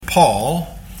Paul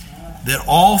that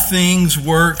all things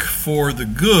work for the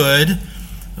good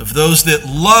of those that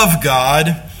love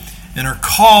God and are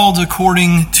called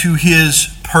according to His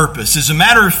purpose. As a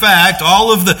matter of fact,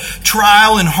 all of the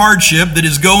trial and hardship that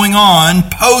is going on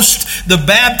post the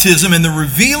baptism and the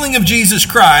revealing of Jesus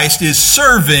Christ is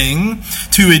serving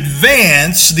to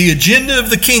advance the agenda of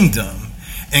the kingdom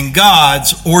and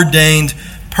God's ordained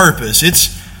purpose. It's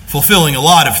fulfilling a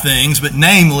lot of things, but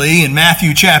namely in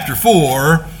Matthew chapter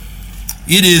 4,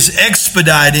 it is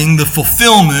expediting the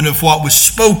fulfillment of what was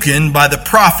spoken by the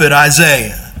prophet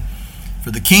Isaiah.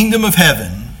 For the kingdom of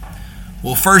heaven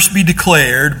will first be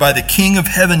declared by the King of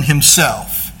heaven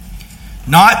himself,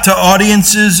 not to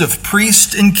audiences of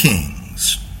priests and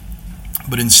kings,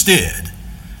 but instead,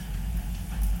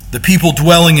 the people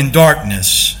dwelling in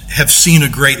darkness have seen a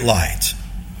great light.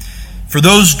 For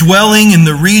those dwelling in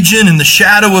the region in the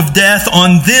shadow of death,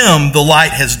 on them the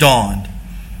light has dawned.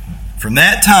 From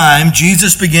that time,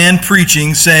 Jesus began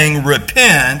preaching, saying,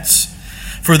 "Repent,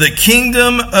 for the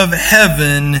kingdom of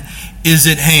heaven is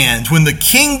at hand." When the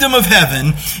kingdom of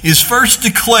heaven is first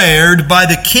declared by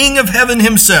the King of heaven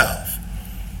himself,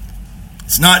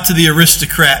 it's not to the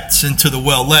aristocrats and to the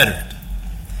well-lettered.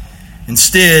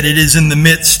 Instead, it is in the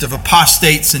midst of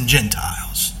apostates and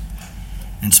Gentiles,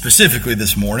 and specifically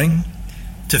this morning,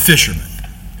 to fishermen.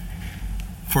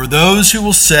 For those who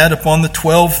will sit upon the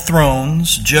 12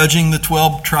 thrones, judging the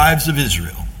 12 tribes of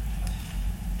Israel,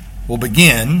 will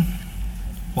begin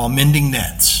while mending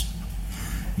nets.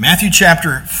 Matthew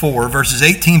chapter 4, verses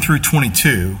 18 through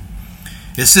 22,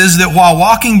 it says that while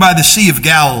walking by the Sea of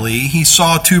Galilee, he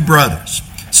saw two brothers,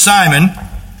 Simon,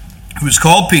 who is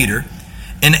called Peter,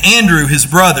 and Andrew, his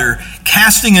brother,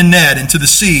 casting a net into the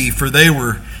sea, for they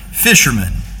were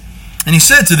fishermen. And he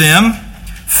said to them,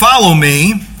 "Follow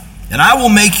me, and I will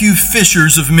make you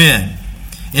fishers of men."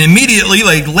 And immediately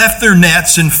they left their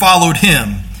nets and followed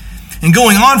him. And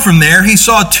going on from there, he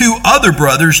saw two other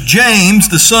brothers, James,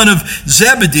 the son of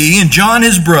Zebedee, and John,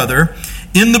 his brother,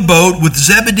 in the boat with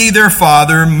Zebedee, their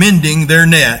father, mending their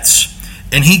nets.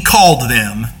 And he called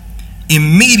them.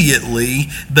 Immediately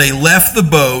they left the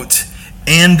boat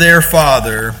and their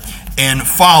father and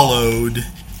followed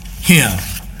him.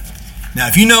 Now,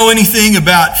 if you know anything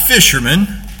about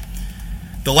fishermen,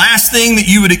 the last thing that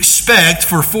you would expect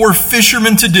for four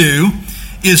fishermen to do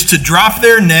is to drop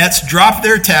their nets, drop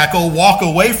their tackle, walk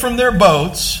away from their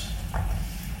boats.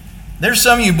 There's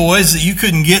some of you boys that you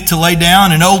couldn't get to lay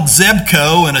down an old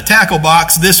Zebco and a tackle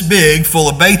box this big full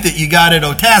of bait that you got at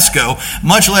Otasco,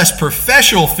 much less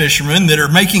professional fishermen that are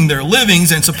making their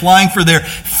livings and supplying for their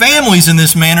families in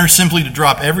this manner, simply to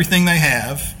drop everything they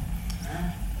have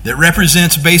that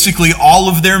represents basically all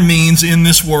of their means in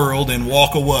this world and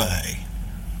walk away.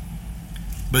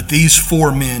 But these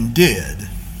four men did.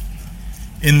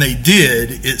 And they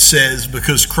did, it says,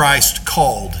 because Christ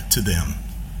called to them.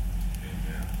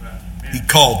 He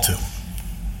called to them.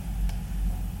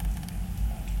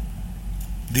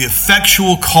 The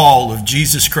effectual call of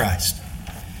Jesus Christ.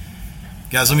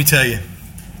 Guys, let me tell you,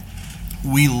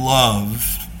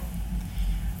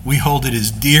 we hold it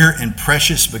as dear and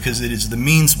precious because it is the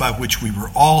means by which we were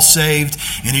all saved,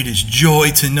 and it is joy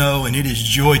to know and it is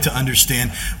joy to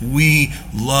understand. We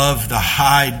love the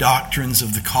high doctrines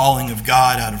of the calling of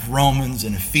God out of Romans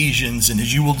and Ephesians, and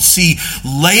as you will see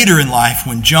later in life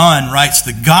when John writes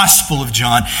the Gospel of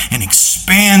John and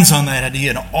expands on that idea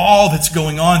and all that's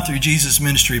going on through Jesus'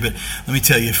 ministry. But let me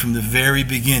tell you, from the very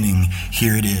beginning,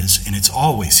 here it is, and it's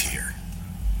always here.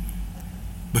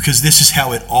 Because this is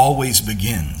how it always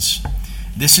begins.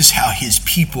 This is how his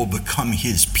people become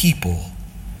his people.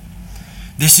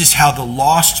 This is how the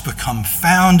lost become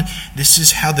found. This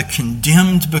is how the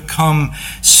condemned become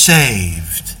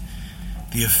saved.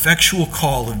 The effectual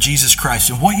call of Jesus Christ.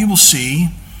 And what you will see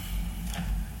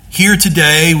here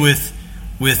today with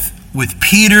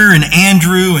Peter and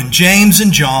Andrew and James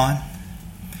and John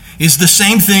is the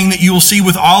same thing that you will see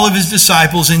with all of his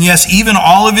disciples, and yes, even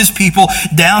all of his people,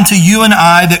 down to you and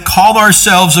I that call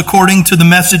ourselves according to the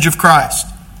message of Christ.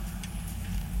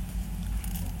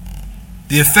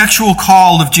 The effectual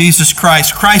call of Jesus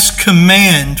Christ, Christ's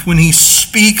command when he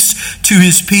speaks to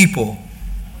his people.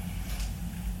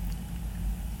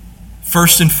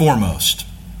 First and foremost,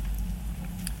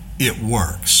 it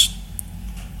works.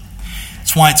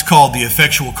 That's why it's called the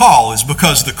effectual call, is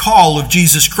because the call of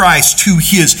Jesus Christ to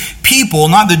his people,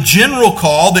 not the general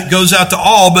call that goes out to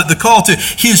all, but the call to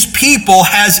his people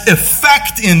has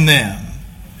effect in them.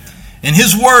 And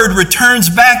his word returns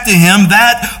back to him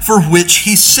that for which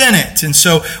he sent it. And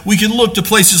so we can look to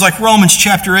places like Romans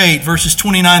chapter 8, verses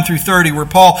 29 through 30, where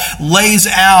Paul lays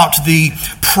out the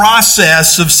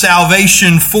process of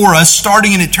salvation for us,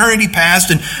 starting in eternity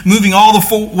past and moving all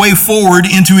the way forward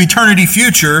into eternity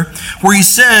future, where he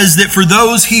says that for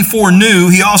those he foreknew,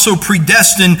 he also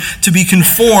predestined to be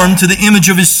conformed to the image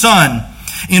of his Son,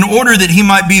 in order that he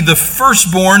might be the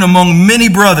firstborn among many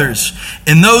brothers.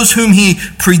 And those whom he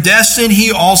predestined,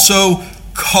 he also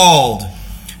called.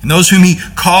 And those whom he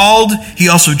called, he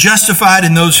also justified.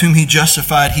 And those whom he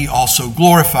justified, he also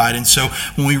glorified. And so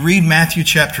when we read Matthew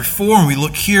chapter 4, and we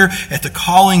look here at the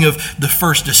calling of the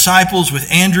first disciples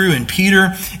with Andrew and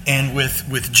Peter and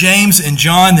with James and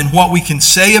John, then what we can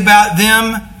say about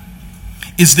them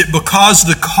is that because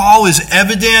the call is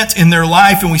evident in their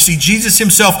life, and we see Jesus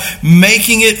himself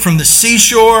making it from the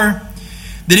seashore,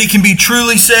 that it can be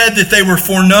truly said that they were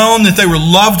foreknown, that they were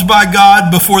loved by God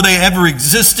before they ever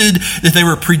existed, that they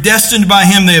were predestined by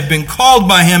him, they have been called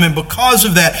by him, and because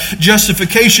of that,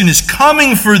 justification is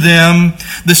coming for them,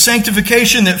 the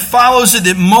sanctification that follows it,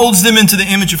 that molds them into the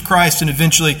image of Christ, and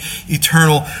eventually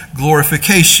eternal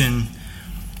glorification.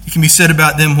 It can be said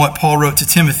about them what Paul wrote to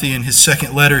Timothy in his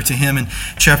second letter to him in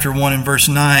chapter 1 and verse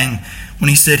 9, when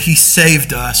he said, he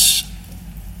saved us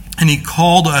and he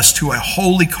called us to a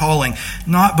holy calling,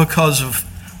 not because of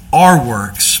our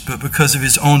works, but because of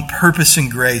his own purpose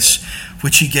and grace,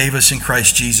 which he gave us in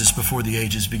Christ Jesus before the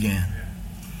ages began.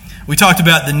 We talked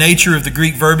about the nature of the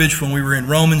Greek verbiage when we were in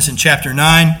Romans in chapter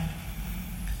 9.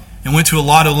 And went to a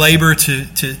lot of labor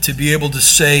to be able to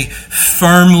say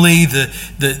firmly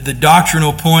the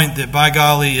doctrinal point that, by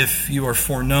golly, if you are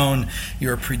foreknown,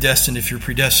 you are predestined. If you're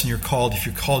predestined, you're called. If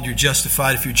you're called, you're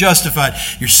justified. If you're justified,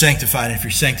 you're sanctified. And if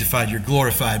you're sanctified, you're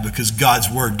glorified, because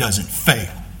God's word doesn't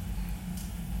fail.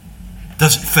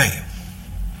 Doesn't fail.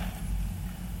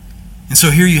 And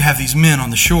so here you have these men on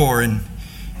the shore, and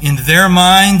in their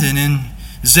mind, and in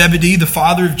Zebedee, the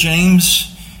father of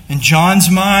James, and John's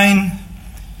mind,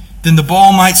 then the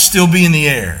ball might still be in the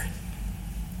air.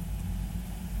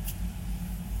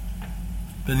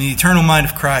 But in the eternal mind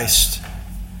of Christ,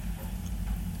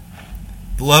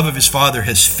 the love of his Father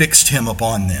has fixed him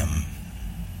upon them.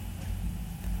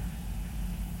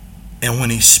 And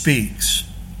when he speaks,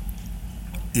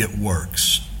 it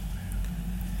works.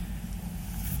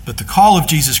 But the call of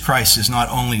Jesus Christ is not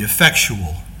only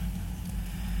effectual,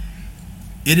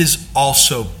 it is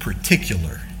also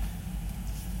particular.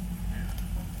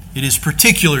 It is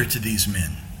particular to these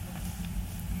men.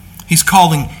 He's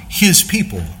calling his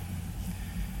people.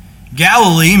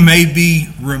 Galilee may be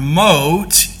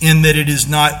remote in that it is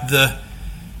not the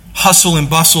hustle and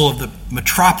bustle of the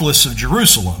metropolis of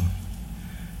Jerusalem,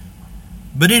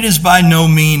 but it is by no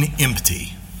means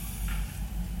empty.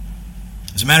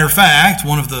 As a matter of fact,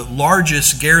 one of the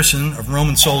largest garrison of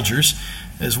Roman soldiers,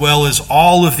 as well as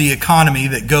all of the economy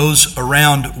that goes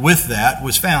around with that,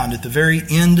 was found at the very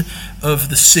end of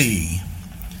the sea,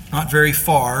 not very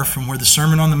far from where the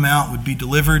Sermon on the Mount would be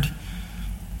delivered.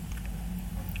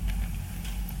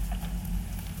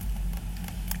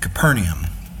 Capernaum,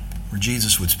 where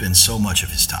Jesus would spend so much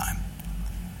of his time.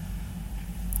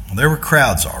 Well, there were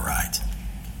crowds, all right.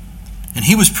 And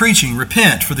he was preaching,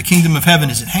 repent, for the kingdom of heaven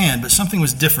is at hand. But something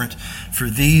was different for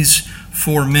these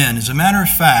four men. As a matter of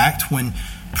fact, when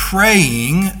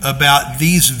praying about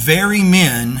these very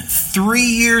men 3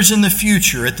 years in the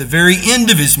future, at the very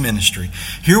end of his ministry,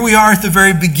 here we are at the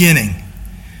very beginning.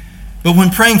 But when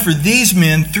praying for these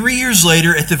men 3 years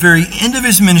later, at the very end of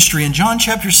his ministry, in John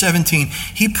chapter 17,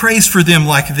 he prays for them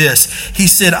like this. He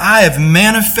said, I have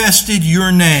manifested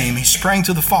your name. He's praying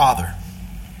to the Father.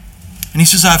 And he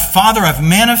says, Father, I've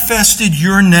manifested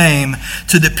your name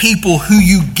to the people who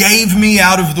you gave me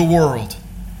out of the world.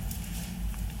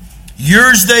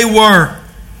 Yours they were,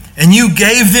 and you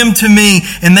gave them to me,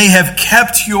 and they have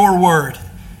kept your word.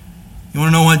 You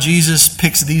want to know why Jesus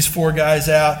picks these four guys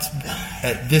out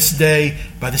at this day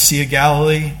by the Sea of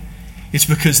Galilee? It's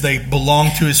because they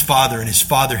belonged to his Father, and his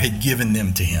Father had given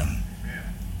them to him.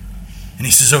 And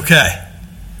he says, okay,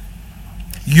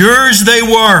 yours they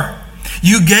were.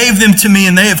 You gave them to me,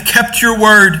 and they have kept your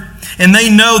word, and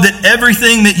they know that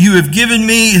everything that you have given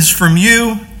me is from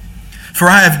you. For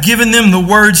I have given them the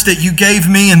words that you gave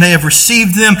me, and they have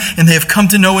received them, and they have come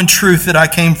to know in truth that I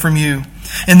came from you.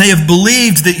 And they have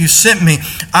believed that you sent me.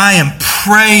 I am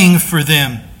praying for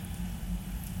them.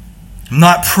 I'm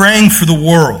not praying for the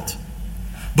world,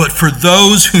 but for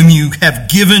those whom you have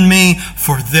given me,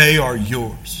 for they are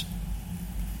yours.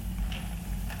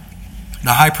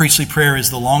 The high priestly prayer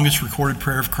is the longest recorded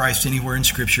prayer of Christ anywhere in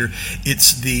Scripture.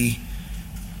 It's the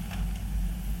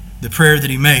prayer that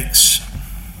he makes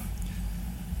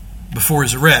before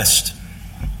his arrest,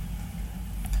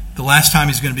 the last time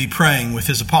he's going to be praying with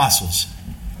his apostles,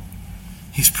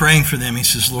 he's praying for them. He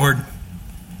says, Lord,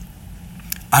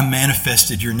 I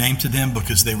manifested your name to them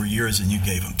because they were yours and you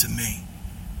gave them to me.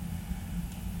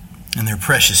 And they're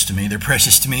precious to me. They're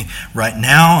precious to me right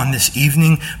now on this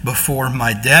evening before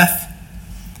my death.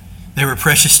 They were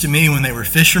precious to me when they were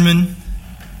fishermen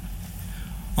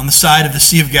on the side of the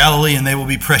Sea of Galilee, and they will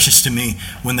be precious to me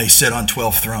when they sit on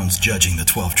 12 thrones judging the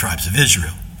 12 tribes of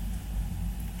Israel.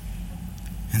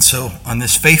 And so on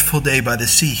this faithful day by the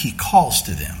sea, he calls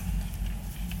to them.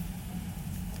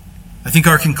 I think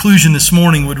our conclusion this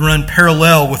morning would run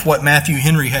parallel with what Matthew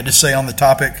Henry had to say on the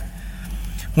topic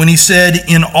when he said,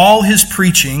 in all his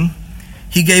preaching,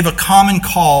 he gave a common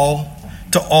call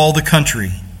to all the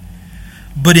country.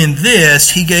 But in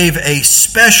this, he gave a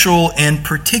special and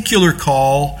particular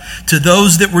call to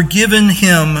those that were given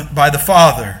him by the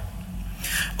Father.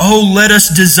 Oh, let us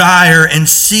desire and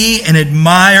see and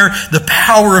admire the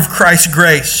power of Christ's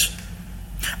grace.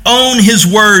 Own his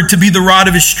word to be the rod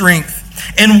of his strength,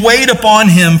 and wait upon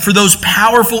him for those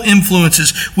powerful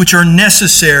influences which are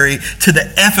necessary to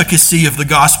the efficacy of the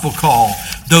gospel call,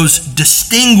 those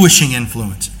distinguishing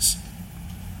influences.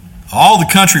 All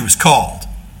the country was called,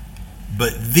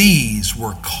 but these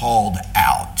were called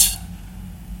out.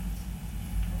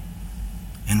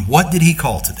 And what did he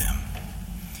call to them?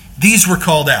 These were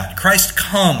called out. Christ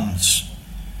comes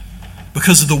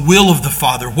because of the will of the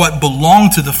Father, what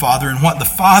belonged to the Father and what the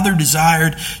Father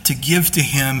desired to give to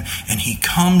him. And he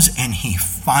comes and he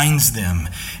finds them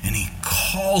and he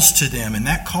calls to them. And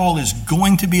that call is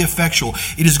going to be effectual.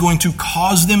 It is going to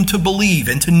cause them to believe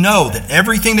and to know that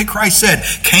everything that Christ said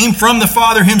came from the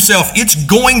Father himself. It's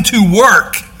going to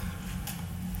work.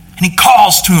 And he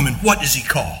calls to him. And what does he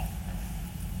call?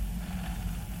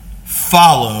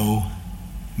 Follow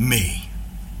me.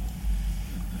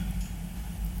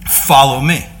 Follow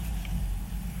me.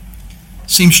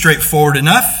 Seems straightforward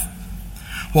enough.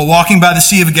 While walking by the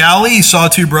Sea of Galilee, he saw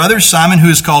two brothers, Simon, who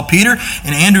is called Peter,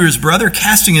 and Andrew, his brother,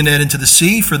 casting a net into the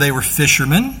sea, for they were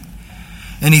fishermen.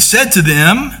 And he said to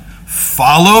them,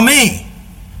 follow me.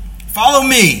 Follow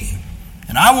me,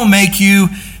 and I will make you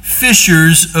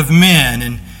fishers of men.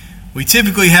 And we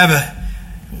typically have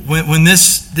when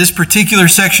this particular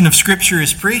section of Scripture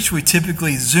is preached, we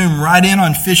typically zoom right in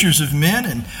on fishers of men,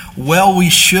 and well, we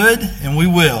should, and we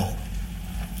will.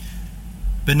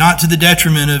 But not to the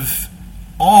detriment of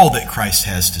all that Christ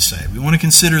has to say. We want to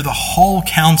consider the whole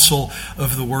counsel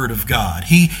of the Word of God.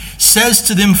 He says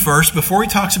to them first, before he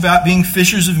talks about being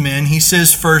fishers of men, he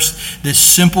says first this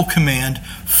simple command,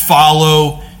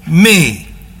 follow me.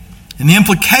 And the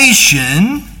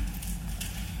implication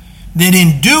that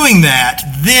in doing that,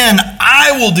 then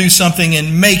I will do something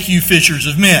and make you fishers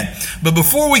of men. But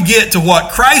before we get to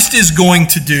what Christ is going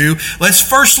to do, let's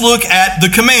first look at the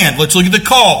command. Let's look at the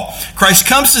call. Christ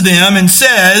comes to them and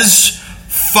says,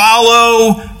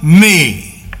 follow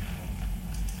me.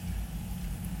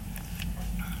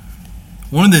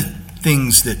 One of the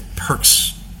things that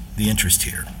perks the interest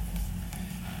here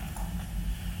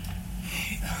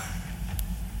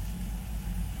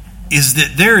is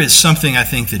that there is something I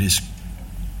think that is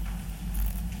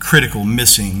critical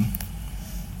missing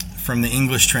from the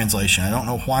English translation. I don't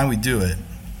know why we do it,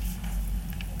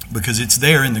 because it's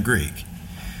there in the Greek.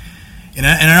 And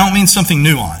I don't mean something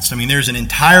nuanced. I mean, there's an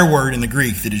entire word in the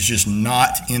Greek that is just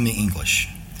not in the English.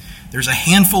 There's a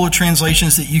handful of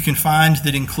translations that you can find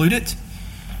that include it,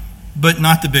 but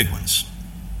not the big ones.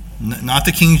 Not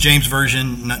the King James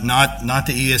Version, not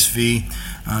the ESV,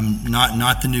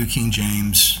 not the New King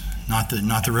James, not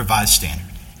the Revised Standard.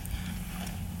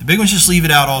 The big ones just leave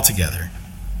it out altogether.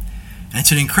 And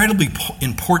it's an incredibly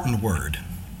important word.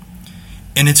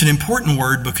 And it's an important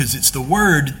word because it's the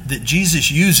word that Jesus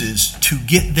uses to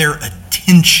get their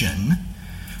attention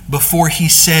before he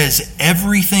says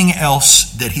everything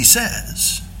else that he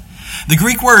says. The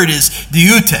Greek word is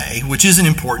deute, which isn't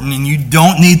important, and you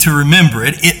don't need to remember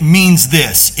it. It means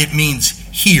this. It means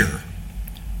here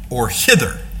or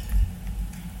hither.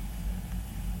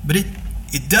 But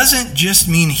it doesn't just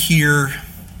mean here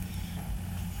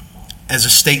as a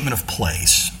statement of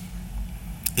place.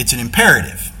 It's an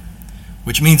imperative,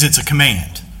 which means it's a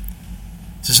command.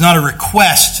 This is not a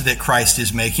request that Christ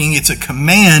is making. It's a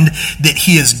command that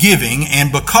he is giving.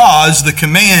 And because the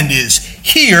command is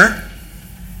here,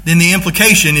 then the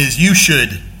implication is you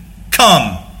should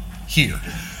come here.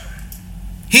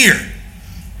 Here.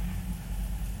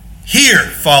 Here,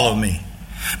 follow me.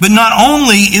 But not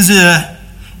only is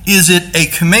it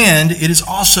a command, it is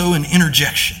also an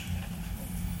interjection.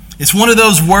 It's one of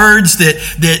those words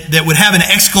that would have an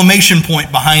exclamation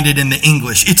point behind it in the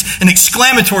English. It's an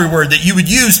exclamatory word that you would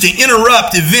use to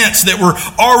interrupt events that were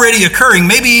already occurring,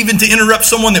 maybe even to interrupt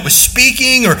someone that was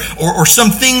speaking or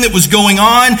something that was going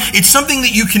on. It's something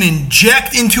that you can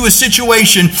inject into a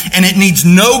situation, and it needs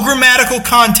no grammatical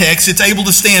context. It's able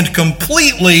to stand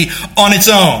completely on its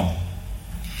own.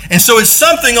 And so it's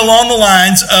something along the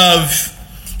lines of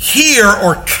here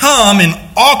or come in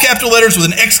all capital letters with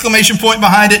an exclamation point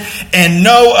behind it and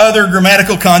no other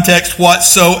grammatical context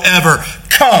whatsoever.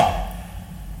 Come.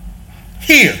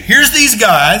 Here. Here's these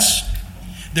guys.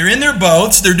 They're in their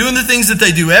boats. They're doing the things that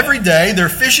they do every day. They're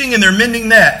fishing and they're mending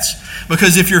nets.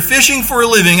 Because if you're fishing for a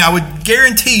living, I would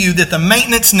guarantee you that the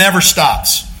maintenance never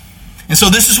stops. And so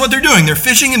this is what they're doing. They're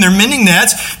fishing and they're mending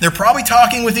nets. They're probably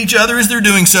talking with each other as they're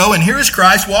doing so. And here is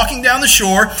Christ walking down the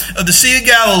shore of the Sea of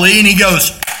Galilee, and he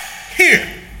goes, here,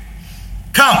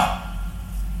 come.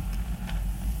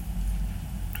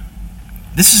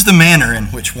 This is the manner in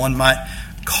which one might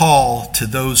call to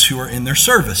those who are in their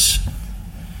service.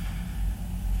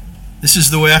 This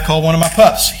is the way I call one of my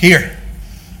pups. Here.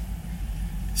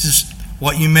 This is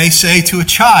what you may say to a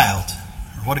child,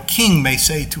 or what a king may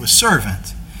say to a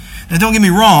servant. Now, don't get me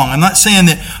wrong. I'm not saying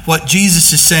that what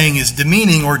Jesus is saying is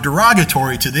demeaning or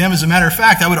derogatory to them. As a matter of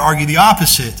fact, I would argue the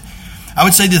opposite. I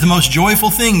would say that the most joyful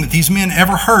thing that these men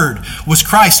ever heard was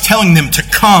Christ telling them to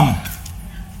come.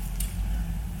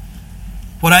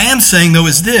 What I am saying, though,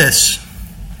 is this.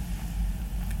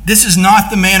 This is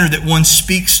not the manner that one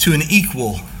speaks to an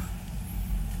equal.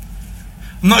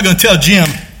 I'm not going to tell Jim,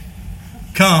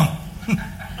 come.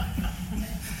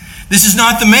 This is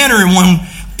not the manner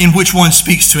in which one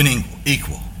speaks to an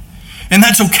equal. And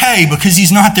that's okay, because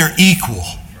he's not their equal.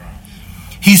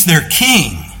 He's their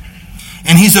king.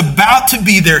 And he's about to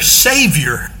be their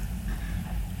Savior.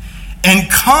 And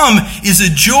come is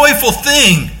a joyful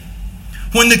thing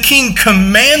when the king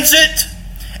commands it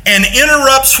and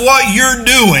interrupts what you're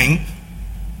doing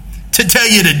to tell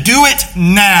you to do it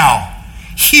now.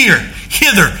 Here,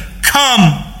 hither,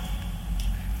 come.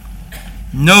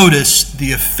 Notice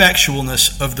the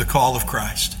effectualness of the call of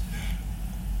Christ.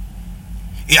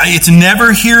 It's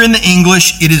never here in the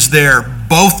English. It is there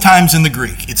both times in the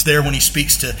Greek. It's there when he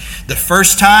speaks to the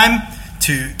first time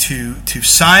to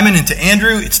Simon and to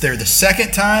Andrew. It's there the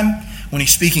second time when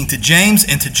he's speaking to James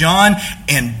and to John.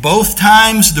 And both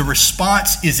times the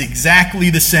response is exactly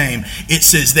the same. It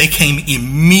says they came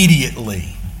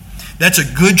immediately. That's a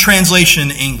good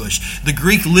translation in English. The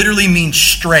Greek literally means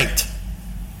straight.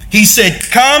 He said,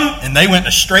 come, and they went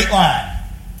a straight line.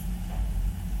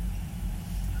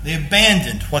 They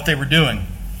abandoned what they were doing.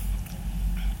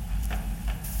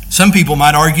 Some people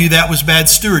might argue that was bad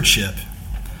stewardship.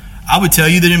 I would tell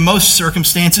you that in most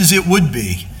circumstances it would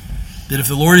be. That if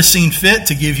the Lord has seen fit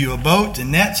to give you a boat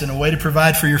and nets and a way to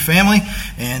provide for your family,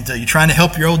 and you're trying to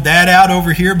help your old dad out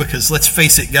over here, because let's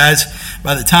face it, guys,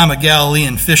 by the time a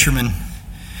Galilean fisherman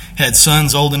had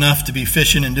sons old enough to be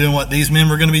fishing and doing what these men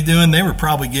were going to be doing, they were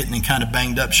probably getting in kind of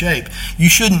banged up shape. You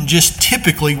shouldn't just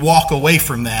typically walk away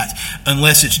from that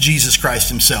unless it's Jesus Christ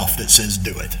himself that says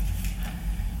do it.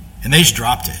 And they just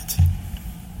dropped it.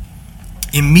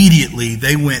 Immediately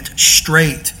they went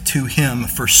straight to him,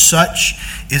 for such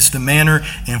is the manner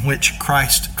in which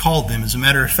Christ called them. As a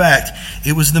matter of fact,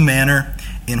 it was the manner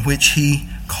in which he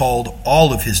called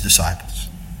all of his disciples.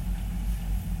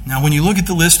 Now, when you look at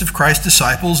the list of Christ's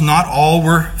disciples, not all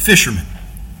were fishermen,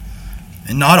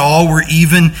 and not all were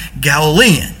even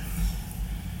Galilean,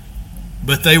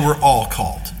 but they were all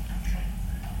called.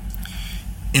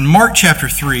 In Mark chapter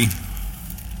 3,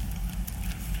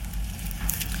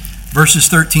 verses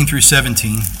 13 through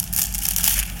 17,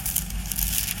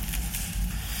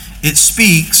 it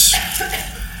speaks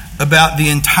about the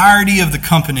entirety of the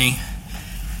company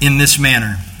in this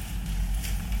manner.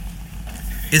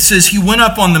 It says, he went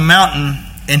up on the mountain,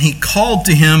 and he called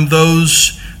to him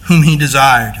those whom he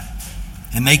desired,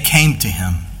 and they came to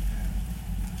him.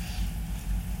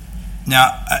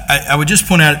 Now, I would just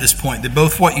point out at this point that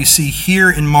both what you see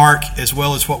here in Mark as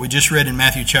well as what we just read in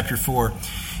Matthew chapter 4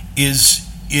 is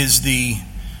the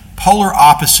polar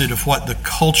opposite of what the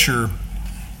culture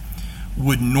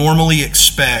would normally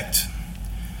expect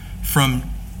from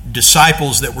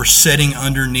disciples that were sitting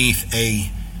underneath a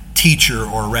teacher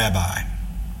or a rabbi.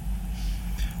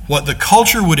 What the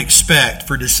culture would expect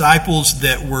for disciples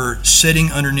that were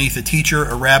sitting underneath a teacher,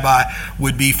 a rabbi,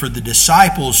 would be for the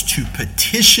disciples to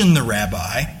petition the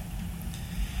rabbi,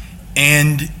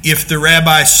 and if the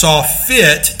rabbi saw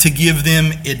fit to give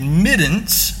them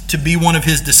admittance to be one of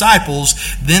his disciples,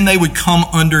 then they would come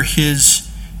under his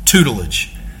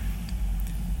tutelage.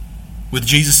 With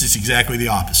Jesus, it's exactly the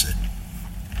opposite.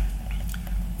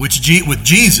 With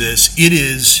Jesus, it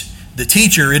is the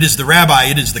teacher, it is the rabbi,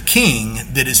 it is the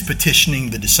king that is petitioning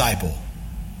the disciple.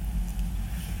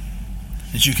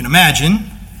 As you can imagine,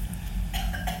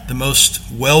 the most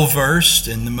well-versed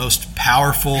and the most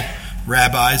powerful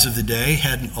rabbis of the day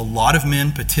had a lot of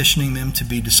men petitioning them to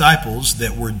be disciples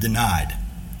that were denied.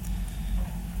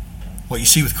 What you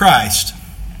see with Christ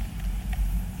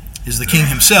is the king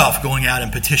himself going out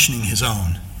and petitioning his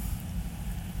own.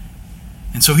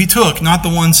 And so he took not the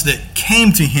ones that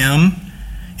came to him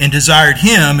and desired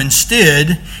him.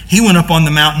 Instead, he went up on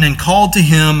the mountain and called to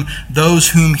him those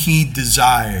whom he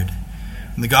desired.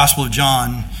 In the Gospel of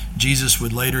John, Jesus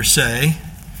would later say,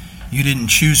 "You didn't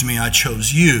choose me, I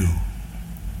chose you."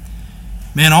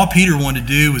 Man, all Peter wanted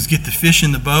to do was get the fish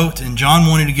in the boat, and John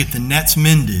wanted to get the nets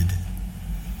mended.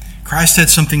 Christ had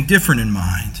something different in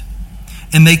mind.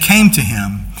 And they came to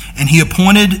him, and he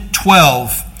appointed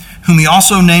 12, whom he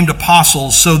also named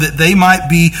apostles, so that they might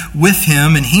be with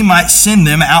him, and he might send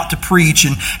them out to preach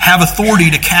and have authority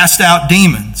to cast out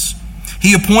demons.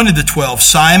 He appointed the 12,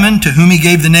 Simon, to whom he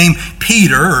gave the name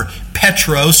Peter, or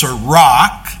Petros, or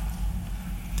Rock,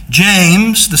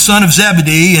 James, the son of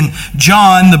Zebedee, and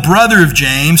John, the brother of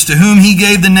James, to whom he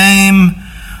gave the name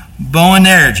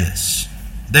Boanerges,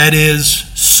 that is,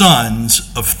 sons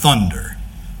of thunder.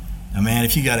 Now, man,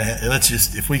 if we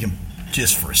can,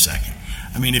 just for a second.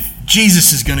 I mean, if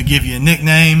Jesus is going to give you a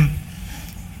nickname,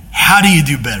 how do you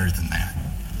do better than that?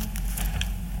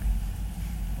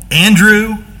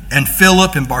 Andrew and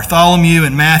Philip and Bartholomew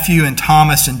and Matthew and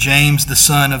Thomas and James the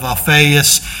son of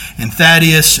Alphaeus and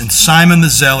Thaddeus and Simon the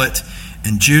Zealot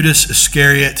and Judas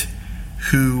Iscariot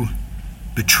who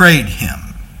betrayed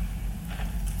him.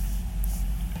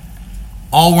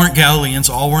 All weren't Galileans,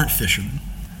 all weren't fishermen,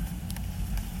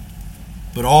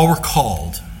 but all were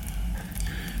called.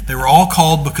 They were all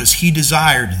called because he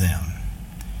desired them.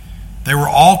 They were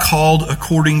all called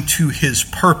according to his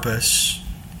purpose.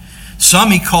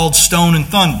 Some he called stone and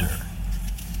thunder.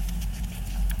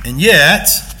 And yet,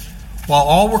 while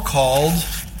all were called,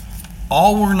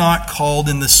 all were not called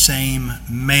in the same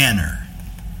manner.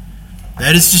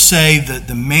 That is to say, that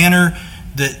the manner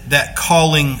that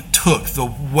calling took, the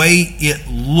way it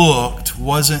looked,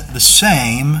 wasn't the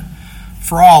same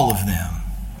for all of them.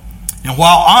 And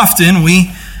while often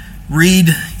we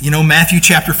read, Matthew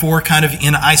chapter 4 kind of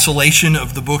in isolation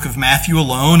of the book of Matthew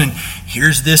alone, and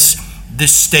here's this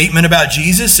statement about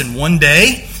Jesus, and one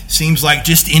day, seems like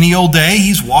just any old day,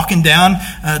 he's walking down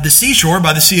the seashore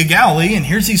by the Sea of Galilee, and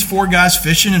here's these 4 guys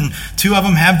fishing, and 2 of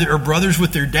them are brothers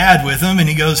with their dad with them, and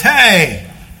he goes, "Hey,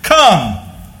 come,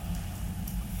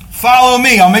 follow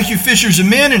me, I'll make you fishers of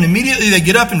men." And immediately they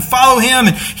get up and follow him,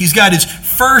 and he's got his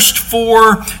first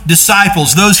 4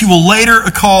 disciples, those he will later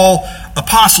call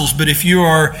apostles. But if you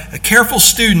are a careful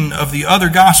student of the other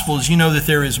Gospels, you know that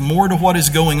there is more to what is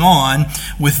going on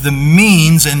with the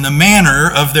means and the manner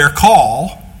of their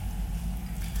call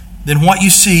than what you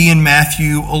see in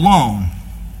Matthew alone.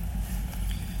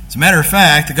 As a matter of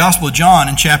fact, the Gospel of John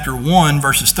in chapter 1,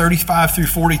 verses 35 through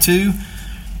 42,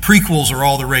 prequels are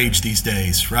all the rage these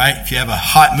days, right? If you have a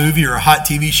hot movie or a hot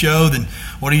TV show, then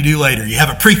what do you do later? You have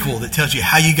a prequel that tells you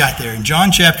how you got there. In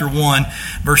John chapter 1,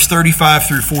 verse 35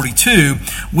 through 42,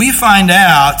 we find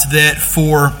out that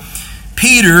for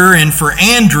Peter and for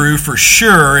Andrew for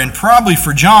sure, and probably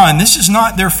for John, this is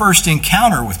not their first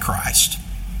encounter with Christ.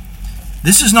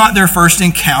 This is not their first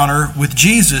encounter with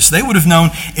Jesus. They would have known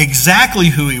exactly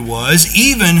who he was,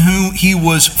 even who he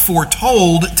was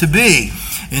foretold to be.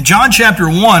 In John chapter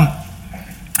 1,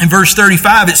 in verse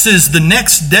 35, it says, the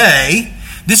next day,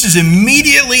 this is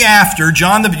immediately after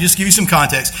just to give you some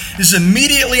context, this is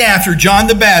immediately after John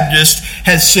the Baptist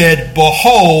has said,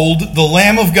 "Behold, the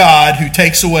Lamb of God who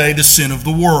takes away the sin of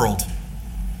the world."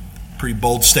 Pretty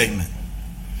bold statement.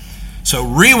 So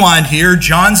rewind here.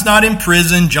 John's not in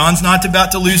prison. John's not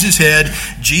about to lose his head.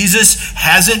 Jesus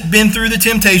hasn't been through the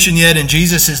temptation yet, and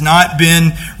Jesus has not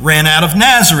been ran out of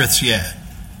Nazareth yet.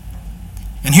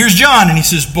 And here's John, and he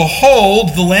says,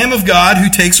 "Behold, the Lamb of God who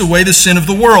takes away the sin of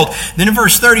the world." Then in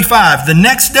verse 35, the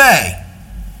next day,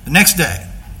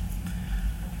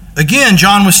 again,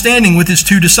 John was standing with his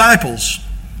 2 disciples,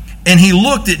 and he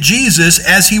looked at Jesus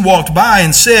as he walked by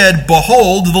and said,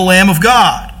 "Behold, the Lamb of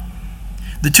God."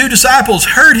 The 2 disciples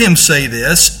heard him say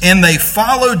this, and they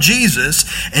followed Jesus,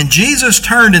 and Jesus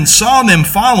turned and saw them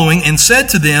following and said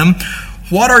to them,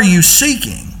 "What are you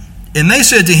seeking?" And they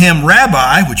said to him,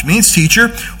 "Rabbi," which means teacher,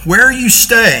 "where are you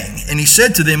staying?" And he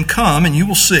said to them, "Come, and you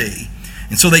will see."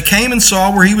 And so they came and saw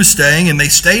where he was staying, and they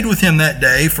stayed with him that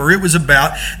day, for it was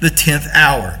about the 10th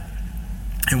hour.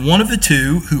 And one of the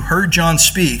two who heard John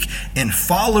speak and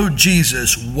followed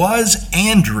Jesus was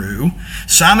Andrew,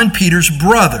 Simon Peter's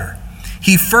brother.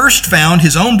 He first found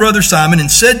his own brother Simon and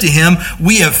said to him,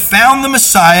 "We have found the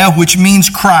Messiah," which means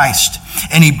Christ.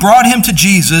 And he brought him to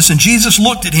Jesus, and Jesus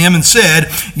looked at him and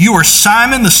said, "You are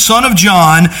Simon, the son of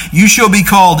John. You shall be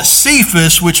called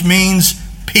Cephas," which means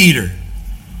Peter.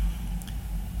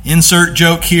 Insert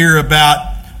joke here about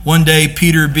one day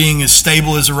Peter being as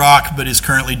stable as a rock, but is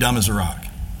currently dumb as a rock.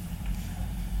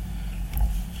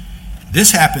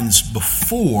 This happens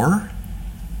before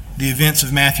the events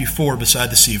of Matthew 4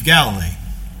 beside the Sea of Galilee.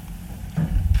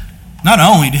 Not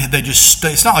only did they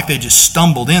it's not like they just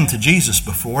stumbled into Jesus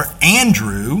before.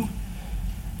 Andrew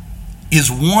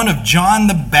is one of John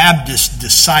the Baptist's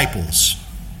disciples.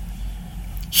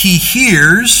 He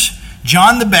hears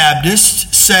John the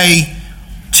Baptist say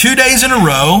 2 days in a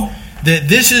row that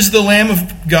this is the Lamb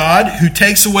of God who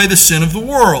takes away the sin of the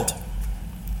world.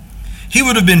 He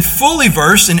would have been fully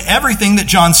versed in everything that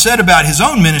John said about his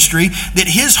own ministry, that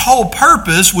his whole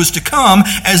purpose was to come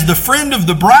as the friend of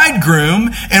the bridegroom,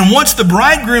 and once the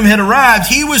bridegroom had arrived,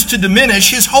 he was to diminish.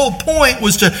 His whole point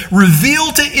was to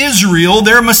reveal to Israel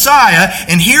their Messiah,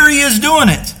 and here he is doing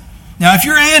it. Now, if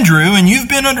you're Andrew and you've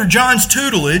been under John's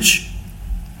tutelage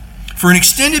for an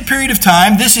extended period of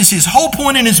time, this is his whole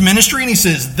point in his ministry, and he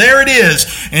says, there it is.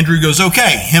 Andrew goes,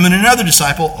 okay. Him and another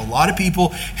disciple, a lot of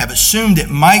people have assumed it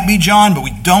might be John, but we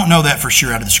don't know that for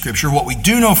sure out of the Scripture. What we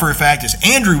do know for a fact is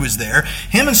Andrew was there.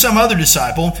 Him and some other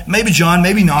disciple, maybe John,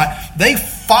 maybe not, they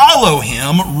follow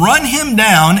him, run him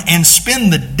down, and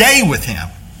spend the day with him.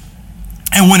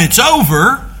 And when it's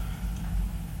over,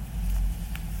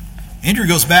 Andrew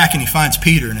goes back and he finds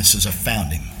Peter, and he says, I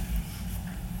found him.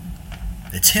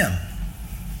 It's him.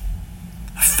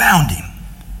 I found him.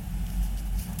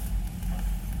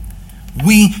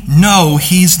 We know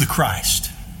he's the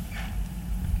Christ.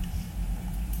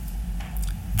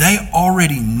 They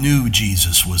already knew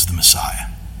Jesus was the Messiah.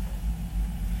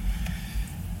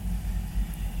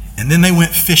 And then they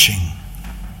went fishing.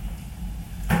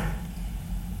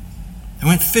 They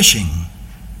went fishing.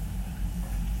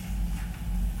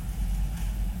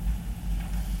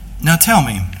 Now tell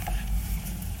me,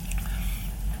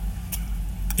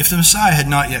 if the Messiah had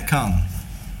not yet come,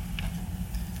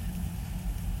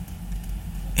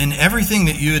 and everything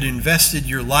that you had invested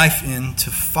your life in to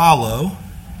follow,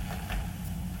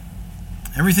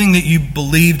 everything that you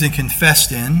believed and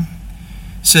confessed in,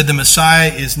 said the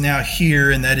Messiah is now here,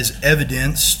 and that is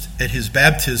evidenced at his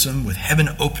baptism with heaven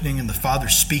opening and the Father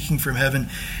speaking from heaven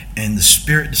and the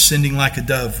Spirit descending like a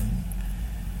dove,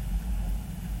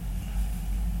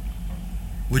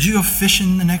 would you go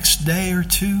fishing the next day or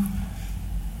two?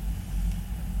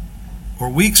 Or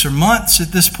weeks or months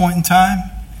at this point in time?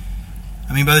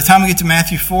 I mean, by the time we get to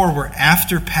Matthew 4, we're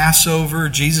after Passover.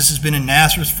 Jesus has been in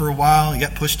Nazareth for a while. He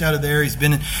got pushed out of there. He's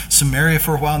been in Samaria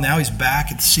for a while. Now he's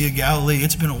back at the Sea of Galilee.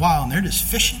 It's been a while, and they're just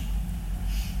fishing.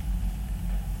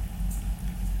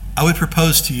 I would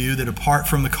propose to you that apart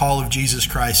from the call of Jesus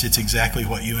Christ, it's exactly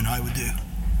what you and I would do.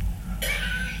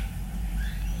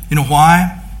 You know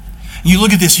why? You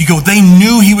look at this, you go, they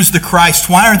knew he was the Christ.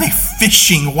 Why are they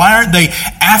fishing? Why aren't they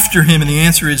after him? And the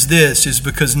answer is this, is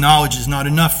because knowledge is not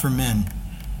enough for men.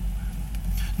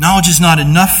 Knowledge is not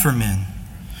enough for men.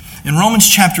 In Romans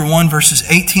chapter 1, verses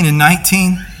 18 and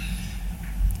 19,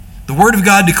 the Word of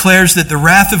God declares that the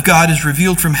wrath of God is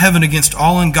revealed from heaven against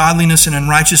all ungodliness and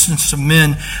unrighteousness of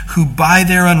men who by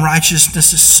their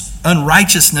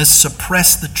unrighteousness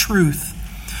suppress the truth.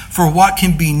 For what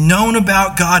can be known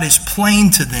about God is plain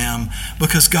to them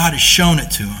because God has shown it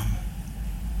to them.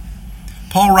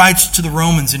 Paul writes to the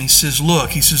Romans and he says,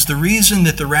 the reason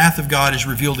that the wrath of God is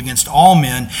revealed against all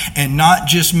men and not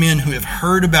just men who have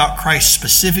heard about Christ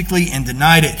specifically and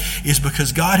denied it is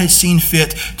because God has seen fit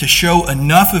to show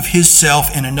enough of his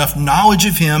self and enough knowledge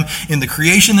of him in the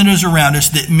creation that is around us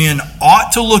that men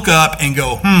ought to look up and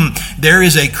go, there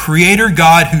is a creator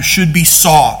God who should be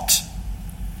sought.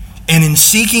 And in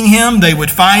seeking him, they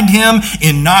would find him.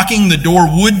 In knocking, the door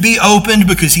would be opened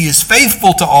because he is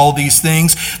faithful to all these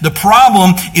things. The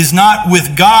problem is not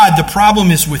with God. The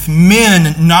problem is with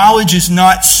men. Knowledge is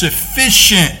not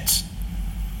sufficient.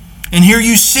 And here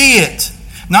you see it.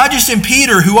 Not just in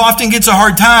Peter, who often gets a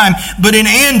hard time, but in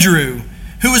Andrew,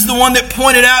 who was the one that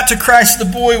pointed out to Christ the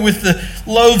boy with the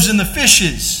loaves and the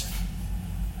fishes.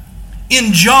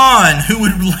 In John, who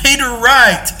would later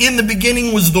write, in the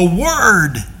beginning was the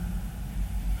Word.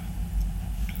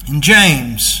 In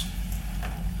James,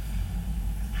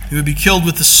 who would be killed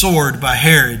with the sword by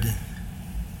Herod,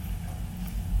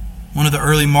 one of the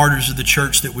early martyrs of the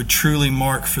church that would truly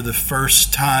mark for the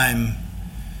first time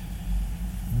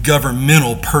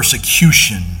governmental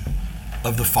persecution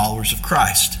of the followers of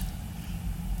Christ.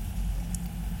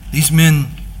 These men,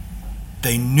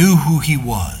 they knew who he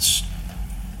was,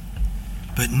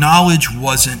 but knowledge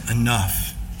wasn't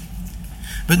enough.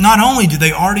 But not only did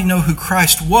they already know who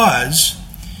Christ was,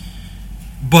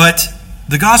 but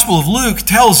the Gospel of Luke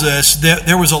tells us that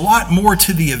there was a lot more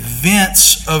to the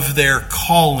events of their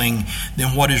calling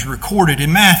than what is recorded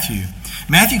in Matthew.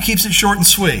 Matthew keeps it short and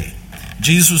sweet.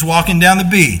 Jesus was walking down the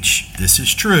beach. This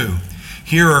is true.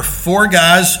 Here are 4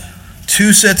 guys,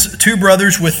 2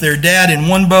 brothers with their dad in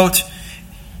one boat,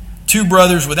 2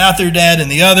 brothers without their dad in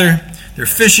the other. They're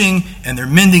fishing and they're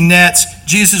mending nets.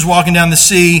 Jesus is walking down the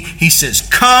sea. He says,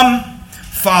 "Come,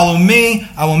 follow me.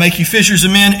 I will make you fishers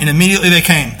of men." And immediately they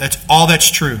came. That's all that's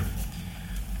true.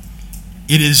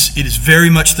 It is very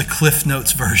much the Cliff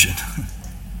Notes version.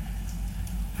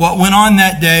 What went on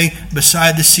that day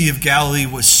beside the Sea of Galilee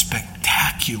was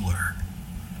spectacular.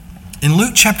 In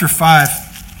Luke chapter 5,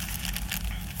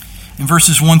 in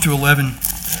verses 1 through 11,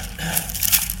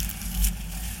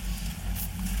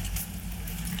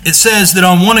 it says that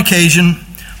on one occasion,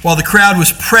 while the crowd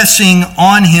was pressing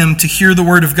on him to hear the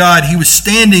word of God, he was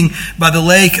standing by the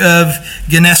lake of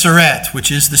Gennesaret,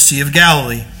 which is the Sea of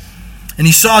Galilee. And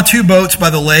he saw 2 boats by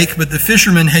the lake, but the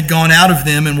fishermen had gone out of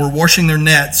them and were washing their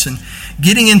nets. And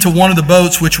getting into one of the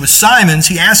boats, which was Simon's,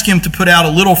 he asked him to put out a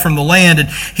little from the land, and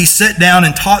he sat down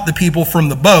and taught the people from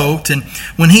the boat. And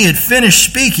when he had finished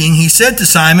speaking, he said to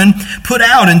Simon, "Put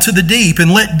out into the deep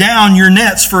and let down your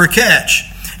nets for a catch."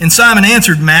 And Simon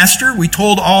answered, "Master, we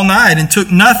toiled all night and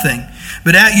took nothing,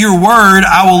 but at your word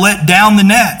I will let down the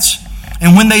nets."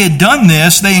 And when they had done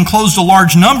this, they enclosed a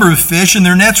large number of fish, and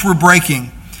their nets were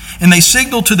breaking. And they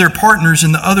signaled to their partners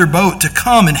in the other boat to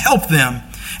come and help them.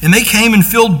 And they came and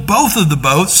filled both of the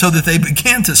boats so that they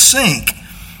began to sink.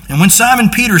 And when Simon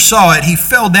Peter saw it, he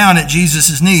fell down at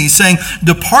Jesus' knees, saying,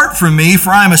 "Depart from me,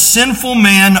 for I am a sinful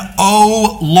man,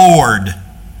 O Lord."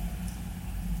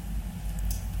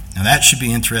 Now that should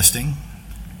be interesting.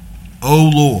 O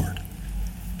Lord.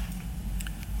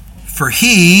 For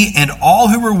he and all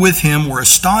who were with him were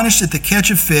astonished at the catch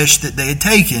of fish that they had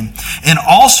taken. And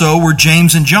also were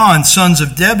James and John, sons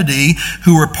of Zebedee,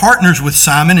 who were partners with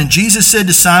Simon. And Jesus said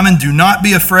to Simon, "Do not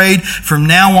be afraid. From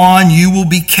now on you will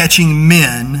be catching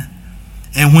men."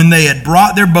 And when they had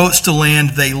brought their boats to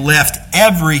land, they left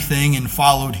everything and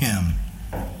followed him.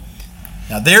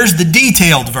 Now there's the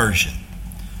detailed version,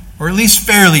 or at least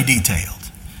fairly detailed.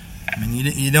 I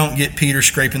mean, you don't get Peter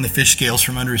scraping the fish scales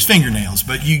from under his fingernails,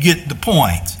 but you get the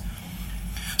point.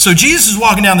 So Jesus is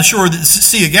walking down the shore of the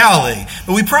Sea of Galilee,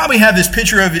 but we probably have this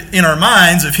picture of it in our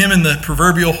minds of him in the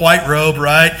proverbial white robe,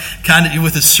 right? Kind of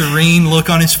with a serene look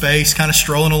on his face, kind of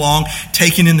strolling along,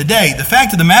 taking in the day. The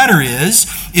fact of the matter is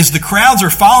the crowds are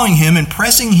following him and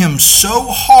pressing him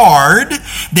so hard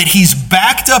that he's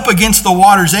backed up against the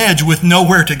water's edge with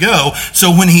nowhere to go.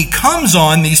 So when he comes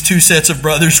on these 2 sets of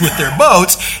brothers with their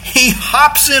boats, he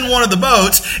hops in one of the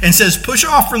boats and says, "Push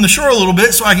off from the shore a little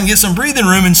bit so I can get some breathing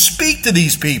room and speak to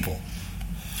these people."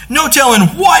 No telling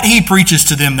what he preaches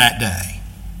to them that day.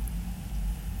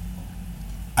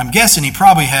 I'm guessing he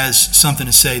probably has something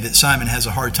to say that Simon has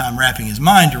a hard time wrapping his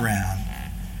mind around,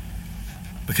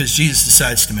 because Jesus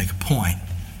decides to make a point.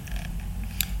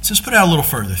 He says, "Put out a little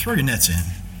further. Throw your nets in."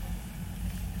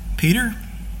 Peter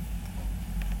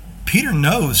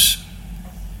knows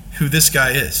who this guy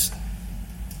is.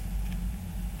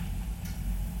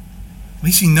 At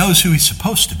least he knows who he's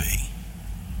supposed to be.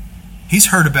 He's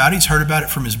heard about it. He's heard about it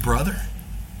from his brother.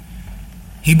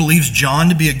 He believes John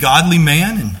to be a godly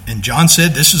man, and John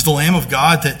said, "This is the Lamb of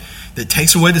God that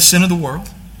takes away the sin of the world."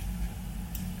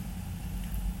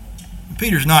 And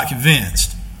Peter's not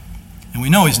convinced. And we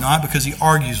know he's not because he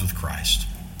argues with Christ.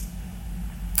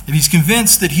 If he's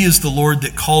convinced that he is the Lord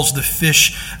that calls the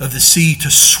fish of the sea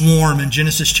to swarm in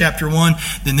Genesis chapter 1,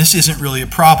 then this isn't really a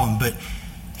problem. But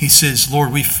he says,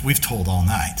 "Lord, we've toiled all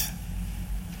night.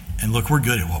 And look, we're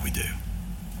good at what we do."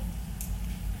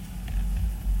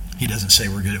 He doesn't say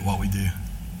we're good at what we do.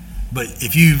 But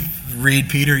if you read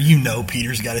Peter, you know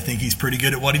Peter's got to think he's pretty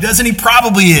good at what he does, and he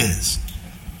probably is.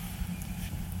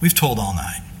 We've toiled all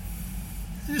night.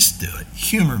 Just do it.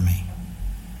 Humor me.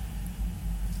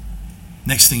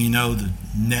 Next thing you know, the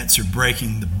nets are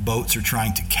breaking. The boats are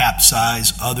trying to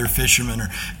capsize. Other fishermen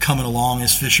are coming along,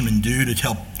 as fishermen do,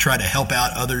 to try to help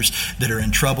out others that are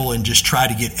in trouble and just try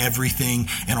to get everything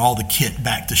and all the kit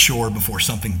back to shore before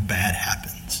something bad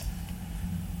happens.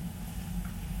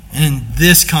 And in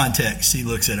this context, he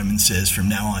looks at them and says, "From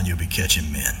now on, you'll be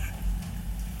catching men.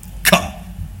 Come.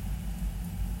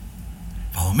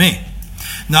 Follow me."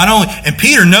 And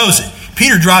Peter knows it.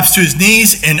 Peter drops to his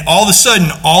knees, and all of a sudden,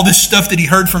 all this stuff that he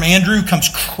heard from Andrew comes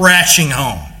crashing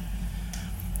home.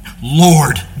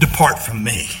 Lord, depart from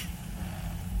me.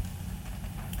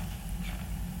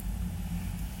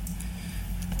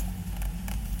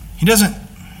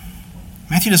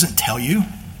 Matthew doesn't tell you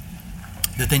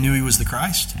that they knew he was the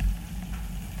Christ.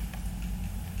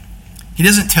 He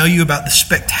doesn't tell you about the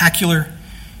spectacular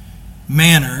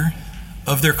manner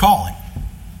of their calling.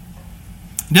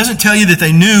 He doesn't tell you that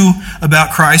they knew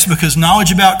about Christ, because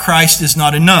knowledge about Christ is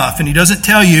not enough. And he doesn't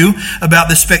tell you about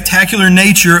the spectacular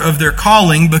nature of their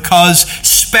calling, because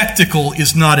spectacle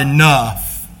is not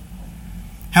enough.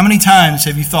 How many times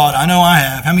have you thought, I know I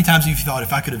have, how many times have you thought,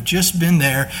 if I could have just been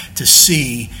there to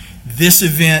see this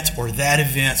event or that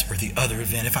event or the other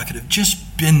event, if I could have just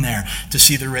been there to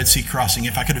see the Red Sea crossing,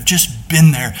 if I could have just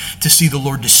been there to see the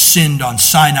Lord descend on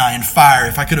Sinai in fire,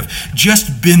 if I could have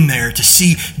just been there to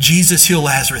see Jesus heal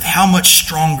Lazarus, how much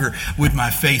stronger would my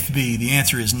faith be? The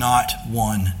answer is not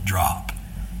one drop.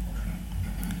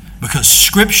 Because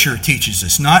Scripture teaches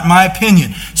us, not my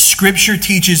opinion, Scripture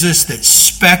teaches us that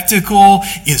spectacle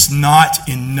is not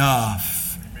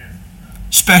enough.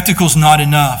 Spectacle's not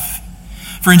enough.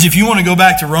 Friends, if you want to go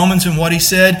back to Romans and what he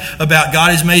said about God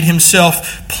has made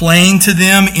himself plain to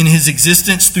them in his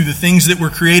existence through the things that were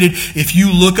created, if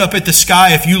you look up at the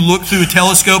sky, if you look through a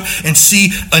telescope and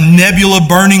see a nebula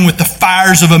burning with the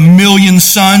fires of 1,000,000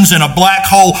 suns and a black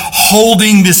hole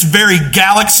holding this very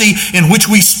galaxy in which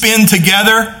we spin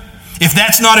together, if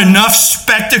that's not enough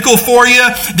spectacle for you,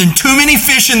 then too many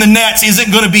fish in the nets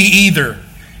isn't going to be either.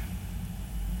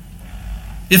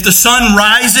 If the sun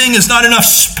rising is not enough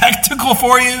spectacle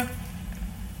for you,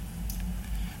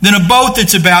 then a boat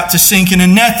that's about to sink and a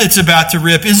net that's about to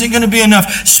rip isn't going to be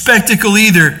enough spectacle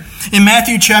either. In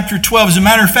Matthew chapter 12, as a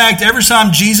matter of fact, every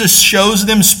time Jesus shows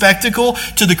them spectacle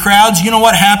to the crowds, you know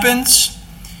what happens?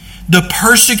 The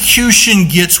persecution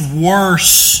gets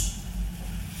worse.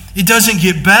 It doesn't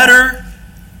get better.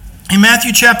 In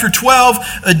Matthew chapter 12,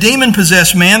 a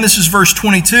demon-possessed man, this is verse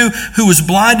 22, who was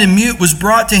blind and mute, was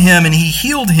brought to him, and he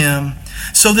healed him,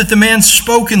 so that the man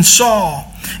spoke and saw.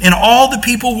 And all the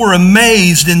people were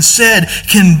amazed and said,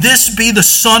 "Can this be the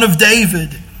son of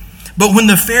David?" But when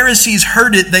the Pharisees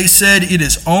heard it, they said, "It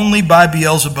is only by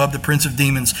Beelzebub, the prince of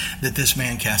demons, that this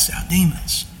man casts out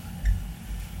demons."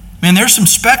 Man, there's some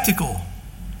spectacle.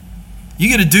 You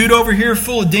get a dude over here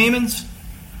full of demons.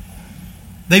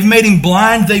 They've made him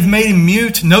blind. They've made him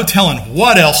mute. No telling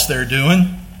what else they're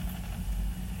doing.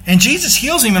 And Jesus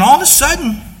heals him, and all of a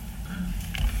sudden,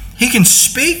 he can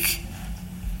speak.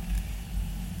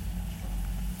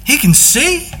 He can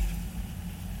see.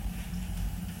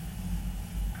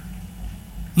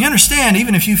 You understand,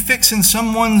 even if you fix in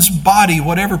someone's body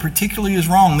whatever particularly is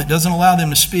wrong that doesn't allow them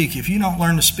to speak, if you don't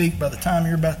learn to speak by the time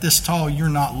you're about this tall, you're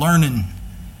not learning.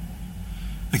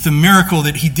 Like the miracle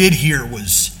that he did here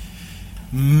was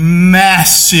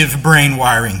massive brain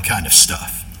wiring kind of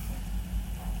stuff.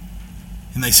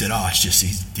 And they said, "Oh,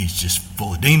 he's just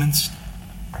full of demons."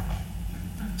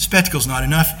 Spectacle's not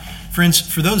enough. Friends,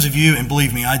 for those of you, and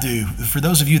believe me, I do, for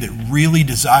those of you that really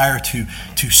desire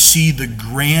to see the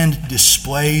grand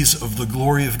displays of the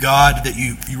glory of God that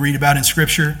you read about in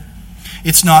Scripture,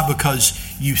 it's not because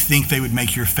you think they would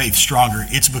make your faith stronger.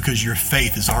 It's because your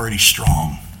faith is already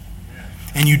strong.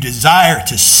 And you desire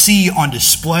to see on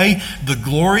display the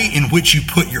glory in which you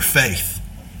put your faith.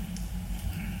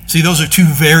 See, those are two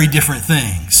very different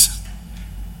things.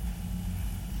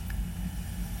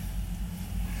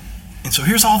 And so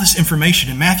here's all this information,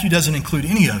 and Matthew doesn't include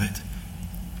any of it.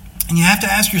 And you have to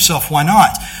ask yourself, why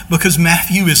not? Because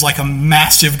Matthew is like a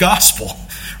massive gospel,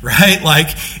 right?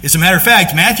 Like, as a matter of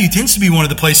fact, Matthew tends to be one of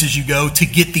the places you go to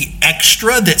get the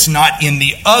extra that's not in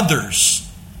the others.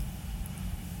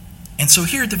 And so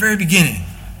here at the very beginning,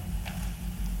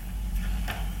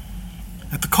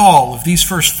 at the call of these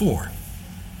first four,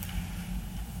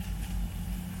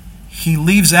 he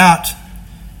leaves out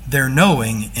their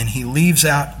knowing and he leaves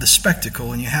out the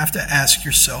spectacle, and you have to ask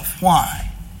yourself why.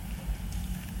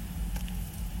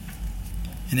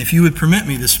 And if you would permit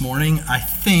me this morning, I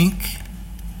think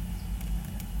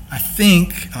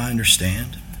I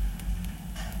understand.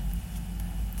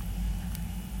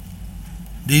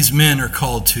 These men are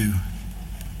called to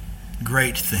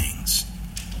great things.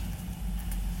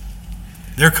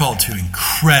 They're called to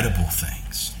incredible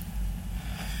things.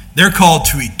 They're called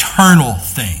to eternal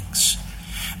things.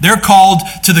 They're called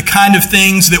to the kind of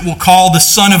things that will call the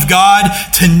Son of God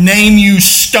to name you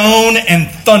stone and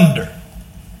thunder.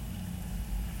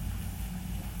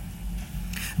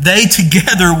 They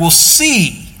together will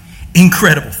see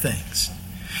incredible things.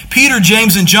 Peter,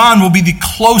 James, and John will be the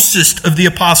closest of the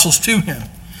apostles to him.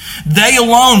 They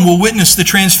alone will witness the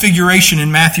transfiguration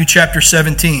in Matthew chapter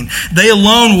 17. They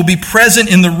alone will be present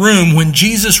in the room when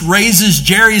Jesus raises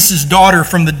Jairus' daughter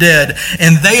from the dead.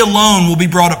 And they alone will be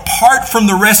brought apart from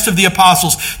the rest of the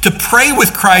apostles to pray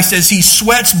with Christ as he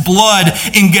sweats blood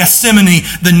in Gethsemane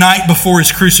the night before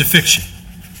his crucifixion.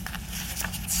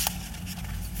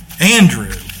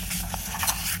 Andrew,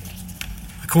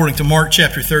 according to Mark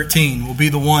chapter 13, will be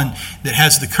the one that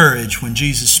has the courage when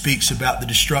Jesus speaks about the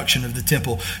destruction of the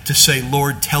temple to say,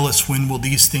 Lord, tell us when will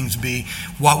these things be?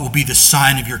 What will be the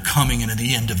sign of your coming and of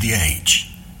the end of the age?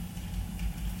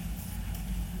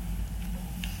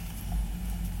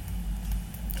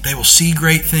 They will see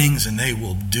great things and they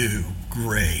will do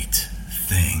great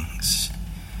things.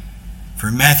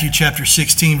 For Matthew chapter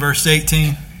 16, verse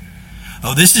 18,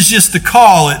 this is just the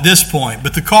call at this point,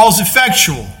 but the call is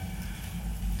effectual.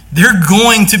 They're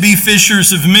going to be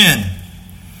fishers of men.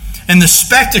 And the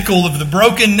spectacle of the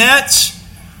broken nets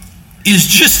is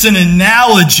just an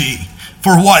analogy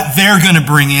for what they're going to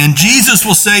bring in. Jesus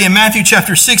will say in Matthew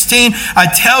chapter 16, I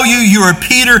tell you, you are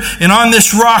Peter, and on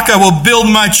this rock I will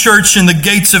build my church, and the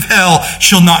gates of hell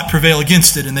shall not prevail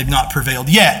against it. And they've not prevailed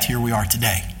yet. Here we are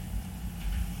today.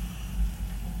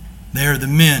 They are the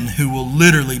men who will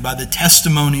literally, by the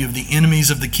testimony of the enemies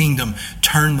of the kingdom,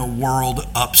 turn the world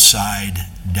upside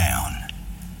down.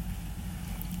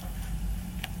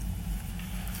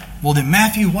 Well then,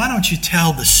 Matthew, why don't you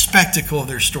tell the spectacle of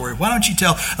their story? Why don't you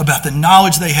tell about the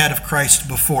knowledge they had of Christ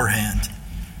beforehand?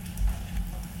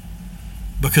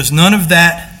 Because none of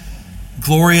that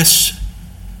glorious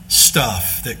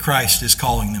stuff that Christ is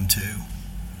calling them to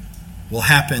will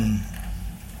happen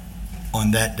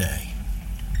on that day.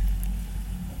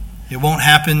 It won't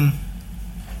happen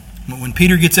when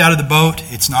Peter gets out of the boat.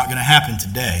 It's not going to happen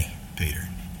today, Peter.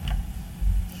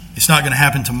 It's not going to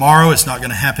happen tomorrow. It's not going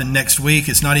to happen next week.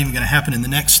 It's not even going to happen in the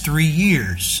next 3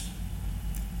 years.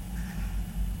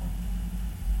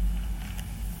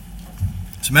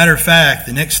 As a matter of fact,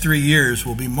 the next 3 years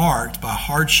will be marked by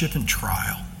hardship and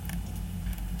trial.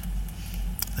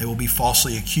 They will be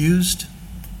falsely accused.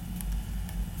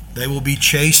 They will be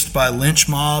chased by lynch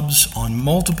mobs on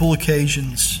multiple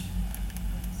occasions.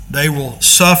 They will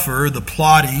suffer the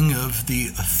plotting of the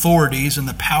authorities and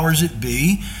the powers that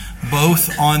be,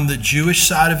 both on the Jewish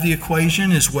side of the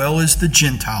equation as well as the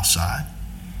Gentile side.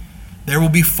 There will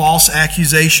be false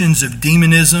accusations of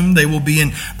demonism. They will be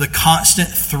in the constant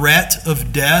threat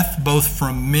of death, both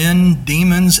from men,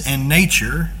 demons, and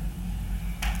nature.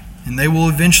 And they will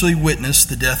eventually witness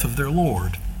the death of their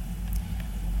Lord.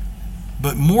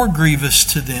 But more grievous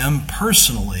to them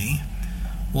personally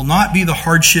will not be the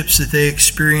hardships that they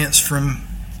experience from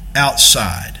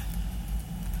outside.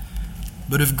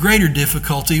 But of greater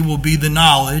difficulty will be the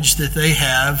knowledge that they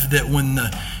have that when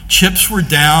the chips were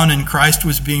down and Christ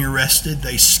was being arrested,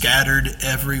 they scattered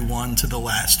everyone to the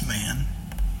last man.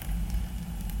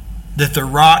 That the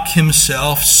rock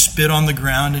himself spit on the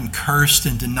ground and cursed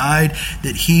and denied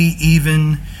that he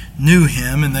even knew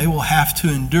him, and they will have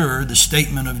to endure the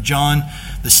statement of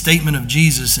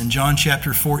Jesus in John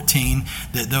chapter 14,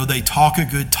 that though they talk a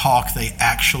good talk, they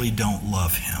actually don't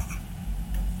love him.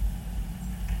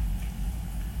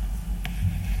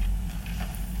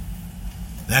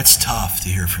 That's tough to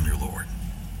hear from your Lord.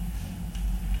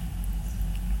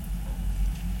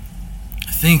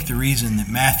 I think the reason that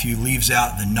Matthew leaves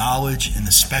out the knowledge and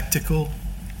the spectacle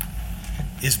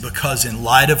is because in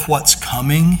light of what's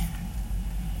coming,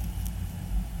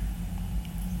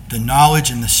 the knowledge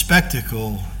and the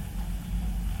spectacle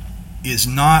is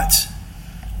not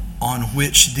on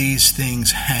which these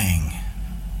things hang.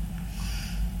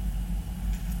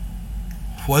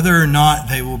 Whether or not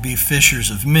they will be fishers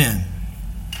of men,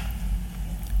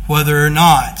 whether or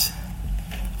not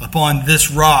upon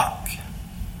this rock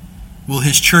will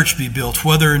his church be built,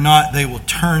 whether or not they will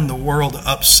turn the world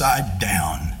upside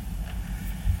down,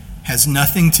 has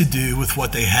nothing to do with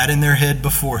what they had in their head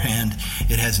beforehand.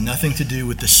 It has nothing to do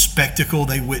with the spectacle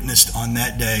they witnessed on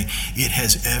that day. It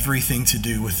has everything to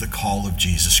do with the call of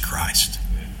Jesus Christ.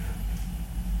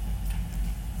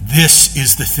 This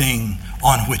is the thing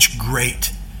on which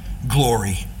great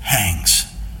glory hangs.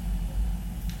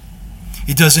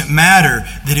 It doesn't matter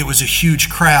that it was a huge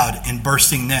crowd and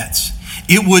bursting nets.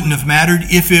 It wouldn't have mattered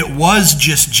if it was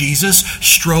just Jesus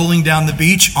strolling down the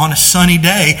beach on a sunny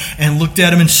day and looked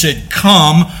at him and said,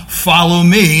 "Come, follow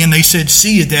me." And they said,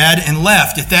 "See you, Dad," and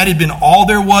left. If that had been all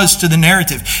there was to the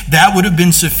narrative, that would have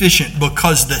been sufficient,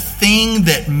 because the thing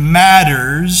that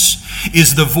matters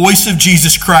is the voice of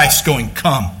Jesus Christ going,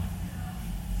 "Come.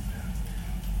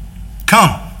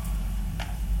 Come."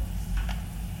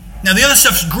 Now the other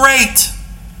stuff's great.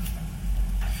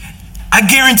 I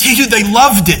guarantee you they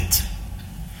loved it.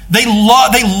 They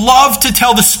love to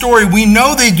tell the story. We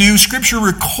know they do. Scripture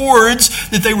records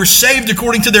that they were saved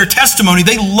according to their testimony.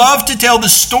 They love to tell the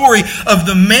story of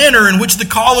the manner in which the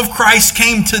call of Christ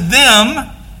came to them.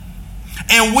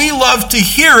 And we love to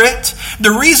hear it.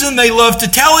 The reason they love to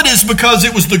tell it is because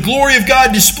it was the glory of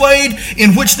God displayed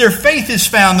in which their faith is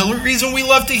found. The reason we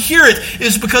love to hear it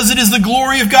is because it is the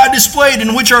glory of God displayed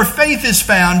in which our faith is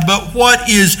found. But what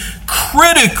is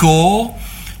critical,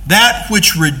 that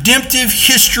which redemptive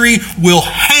history will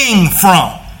hang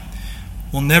from,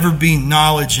 will never be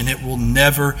knowledge, and it will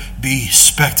never be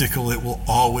spectacle. It will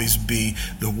always be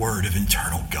the word of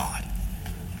eternal God.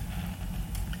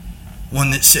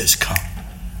 One that says, come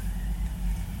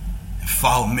and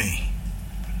follow me.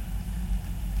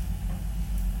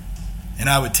 And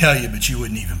I would tell you, but you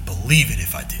wouldn't even believe it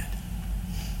if I did.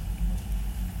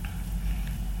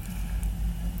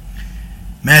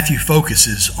 Matthew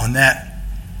focuses on that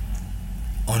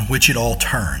on which it all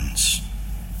turns.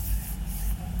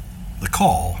 The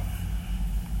call.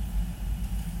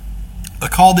 A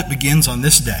call that begins on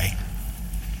this day,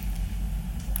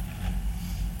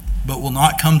 but will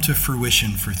not come to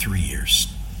fruition for 3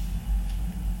 years.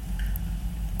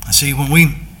 I see, when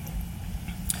we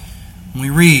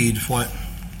read what,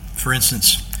 for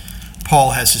instance,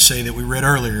 Paul has to say that we read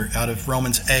earlier out of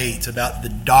Romans 8 about the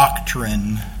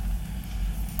doctrine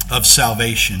of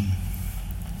salvation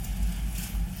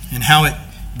and how it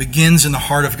begins in the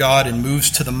heart of God and moves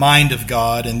to the mind of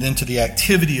God and then to the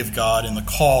activity of God and the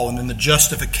call and then the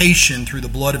justification through the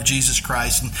blood of Jesus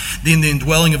Christ and then the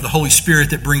indwelling of the Holy Spirit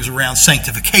that brings around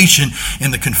sanctification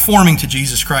and the conforming to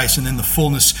Jesus Christ and then the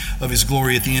fullness of His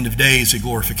glory at the end of days, a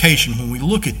glorification. When we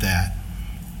look at that,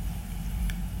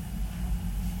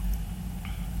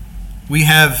 we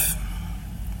have,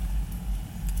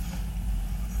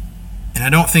 and I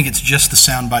don't think it's just the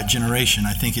soundbite generation,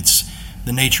 I think it's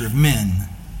the nature of men.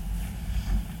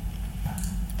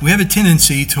 We have a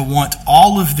tendency to want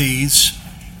all of these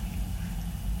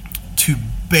to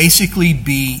basically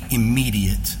be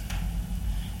immediate,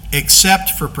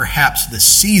 except for perhaps the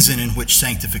season in which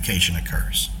sanctification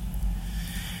occurs.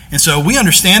 And so we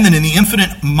understand that in the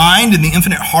infinite mind and the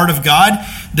infinite heart of God,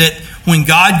 that when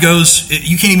God goes,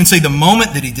 you can't even say the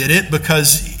moment that He did it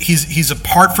because He's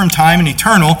apart from time and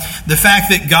eternal. The fact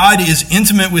that God is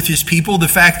intimate with His people, the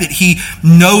fact that He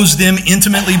knows them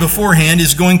intimately beforehand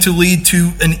is going to lead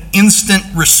to an instant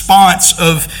response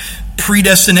of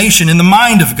predestination in the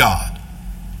mind of God.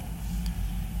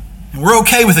 And we're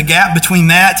okay with a gap between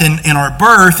that and our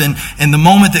birth and the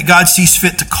moment that God sees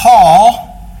fit to call.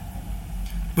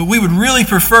 But we would really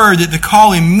prefer that the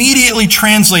call immediately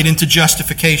translate into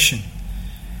justification.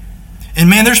 And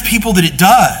man, there's people that it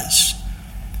does.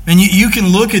 And you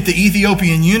can look at the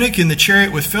Ethiopian eunuch in the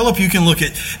chariot with Philip. You can look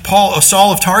at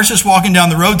Saul of Tarsus walking down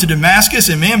the road to Damascus.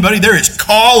 And man, buddy, there is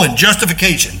call and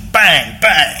justification. Bang,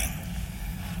 bang.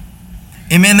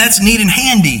 And man, that's neat and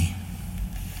handy.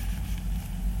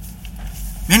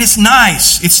 And it's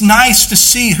nice. It's nice to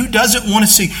see. Who doesn't want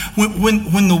to see?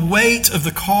 When the weight of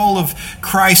the call of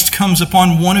Christ comes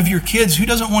upon one of your kids, who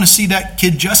doesn't want to see that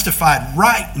kid justified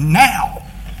right now?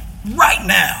 Right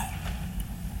now.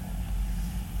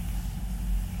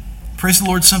 Praise the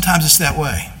Lord, sometimes it's that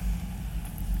way.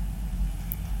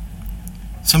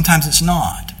 Sometimes it's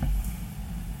not.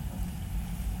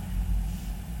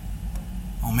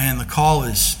 Oh man, the call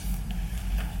is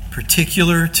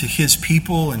particular to His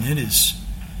people, and it is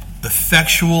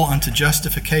effectual unto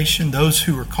justification. Those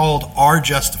who are called are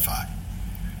justified.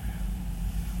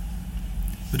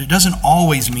 But it doesn't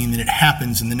always mean that it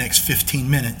happens in the next 15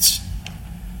 minutes.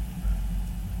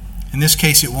 In this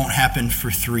case, it won't happen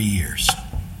for 3 years.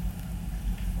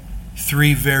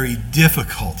 3 very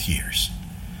difficult years.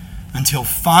 Until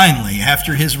finally,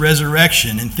 after His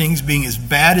resurrection and things being as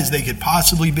bad as they could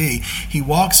possibly be, He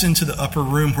walks into the upper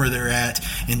room where they're at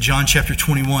in John chapter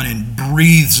 21 and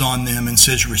breathes on them and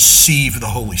says, receive the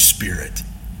Holy Spirit.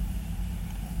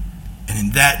 And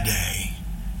in that day,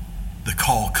 the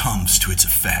call comes to its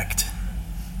effect.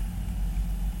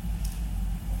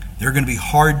 There are going to be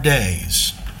hard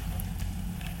days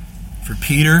for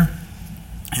Peter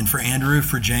and for Andrew,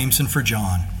 for James and for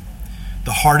John.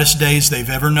 The hardest days they've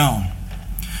ever known.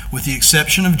 With the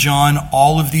exception of John,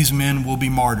 all of these men will be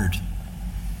martyred.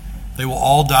 They will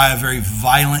all die a very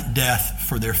violent death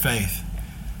for their faith.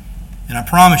 And I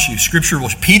promise you,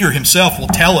 Peter himself will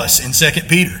tell us in 2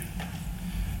 Peter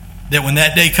that when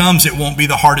that day comes, it won't be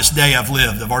the hardest day I've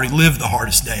lived. I've already lived the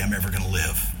hardest day I'm ever going to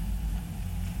live.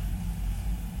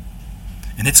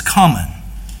 And it's coming.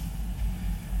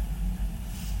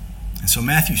 And so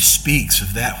Matthew speaks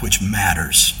of that which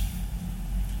matters.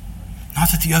 Not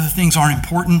that the other things aren't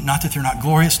important, not that they're not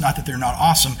glorious, not that they're not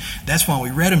awesome. That's why we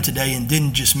read them today and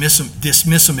didn't just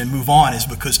dismiss them and move on, is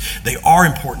because they are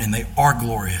important and they are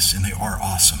glorious and they are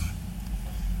awesome.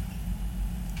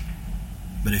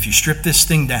 But if you strip this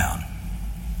thing down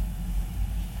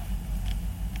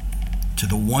to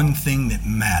the one thing that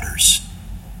matters,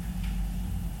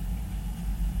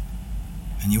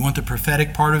 and you want the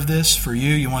prophetic part of this for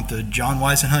you want the John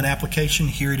Weisenhunt application,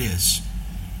 here it is.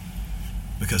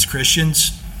 Because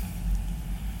Christians,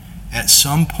 at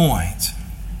some point,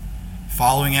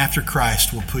 following after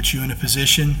Christ will put you in a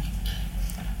position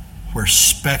where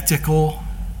spectacle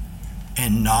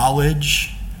and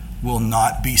knowledge will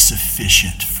not be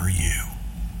sufficient for you.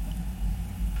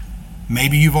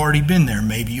 Maybe you've already been there,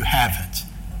 maybe you haven't.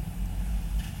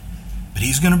 But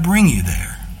He's going to bring you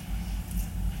there.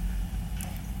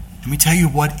 Let me tell you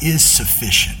what is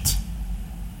sufficient.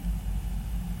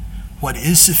 What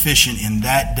is sufficient in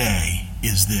that day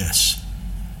is this: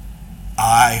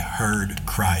 I heard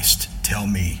Christ tell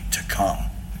me to come.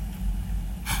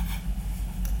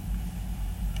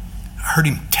 I heard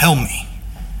Him tell me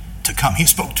to come. He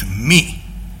spoke to me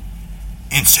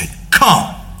and said,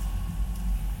 come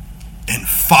and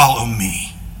follow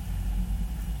me.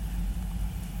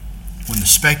 When the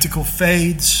spectacle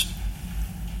fades,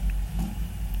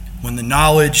 when the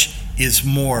knowledge is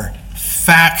more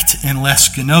fact and less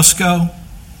gnosko,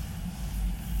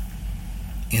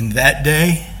 in that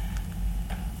day,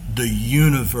 the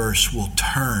universe will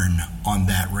turn on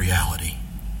that reality.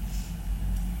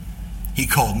 He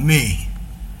called me.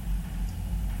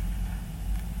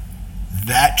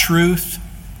 That truth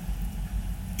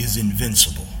is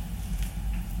invincible.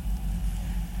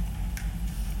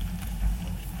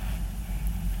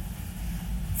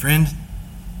 Friend,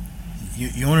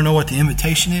 you want to know what the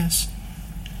invitation is?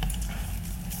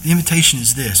 The invitation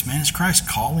is this, man, is Christ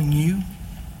calling you?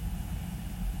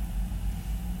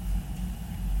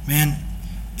 Man,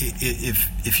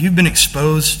 if you've been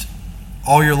exposed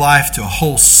all your life to a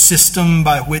whole system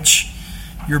by which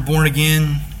you're born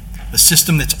again, a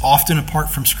system that's often apart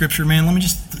from Scripture, man, let me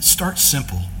just start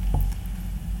simple.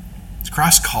 Is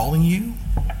Christ calling you?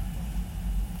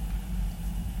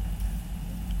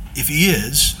 If He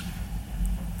is,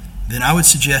 then I would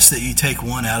suggest that you take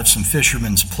one out of some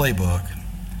fisherman's playbook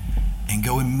and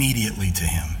go immediately to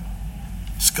Him.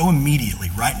 Just go immediately,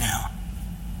 right now.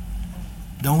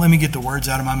 Don't let me get the words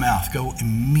out of my mouth. Go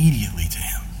immediately to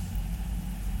Him.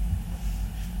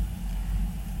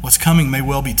 What's coming may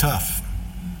well be tough.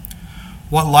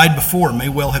 What lied before may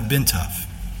well have been tough.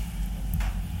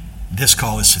 This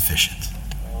call is sufficient.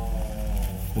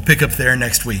 We'll pick up there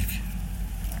next week.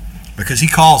 Because He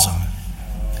calls them.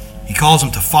 He calls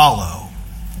them to follow.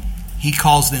 He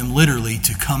calls them literally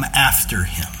to come after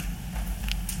Him.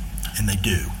 And they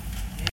do.